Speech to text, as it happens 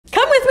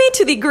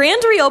to the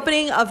grand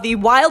reopening of the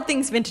Wild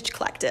Things Vintage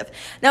Collective.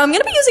 Now, I'm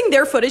going to be using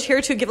their footage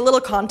here to give a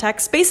little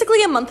context.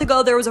 Basically, a month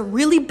ago, there was a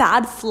really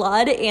bad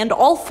flood, and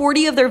all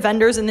 40 of their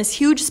vendors in this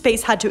huge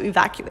space had to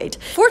evacuate.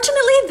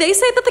 Fortunately, they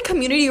say that the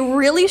community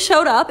really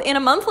showed up, and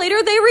a month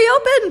later, they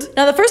reopened.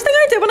 Now, the first thing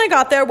I did when I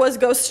got there was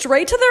go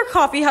straight to their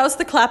coffee house,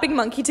 the Clapping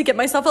Monkey, to get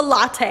myself a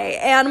latte.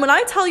 And when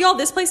I tell y'all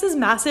this place is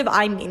massive,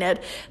 I mean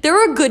it. There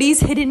are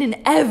goodies hidden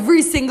in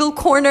every single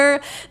corner.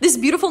 This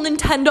beautiful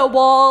Nintendo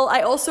wall.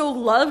 I also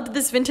loved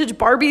this vintage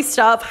Barbie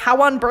stuff,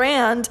 how on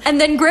brand. And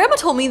then Grandma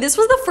told me this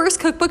was the first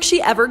cookbook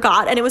she ever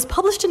got, and it was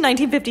published in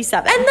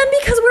 1957. And then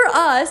because we're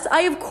us,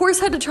 I of course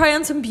had to try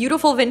on some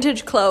beautiful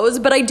vintage clothes,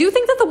 but I do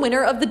think that the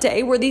winner of the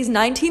day were these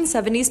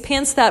 1970s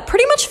pants that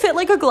pretty much fit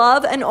like a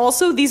glove, and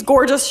also these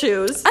gorgeous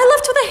shoes. I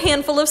left with a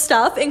handful of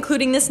stuff,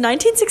 including this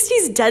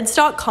 1960s dead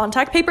stock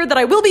contact paper that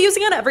I will be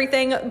using on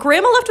everything.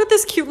 Grandma left with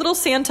this cute little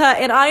Santa,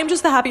 and I am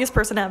just the happiest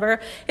person ever.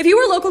 If you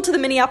are local to the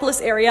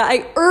Minneapolis area,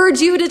 I urge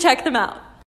you to check them out.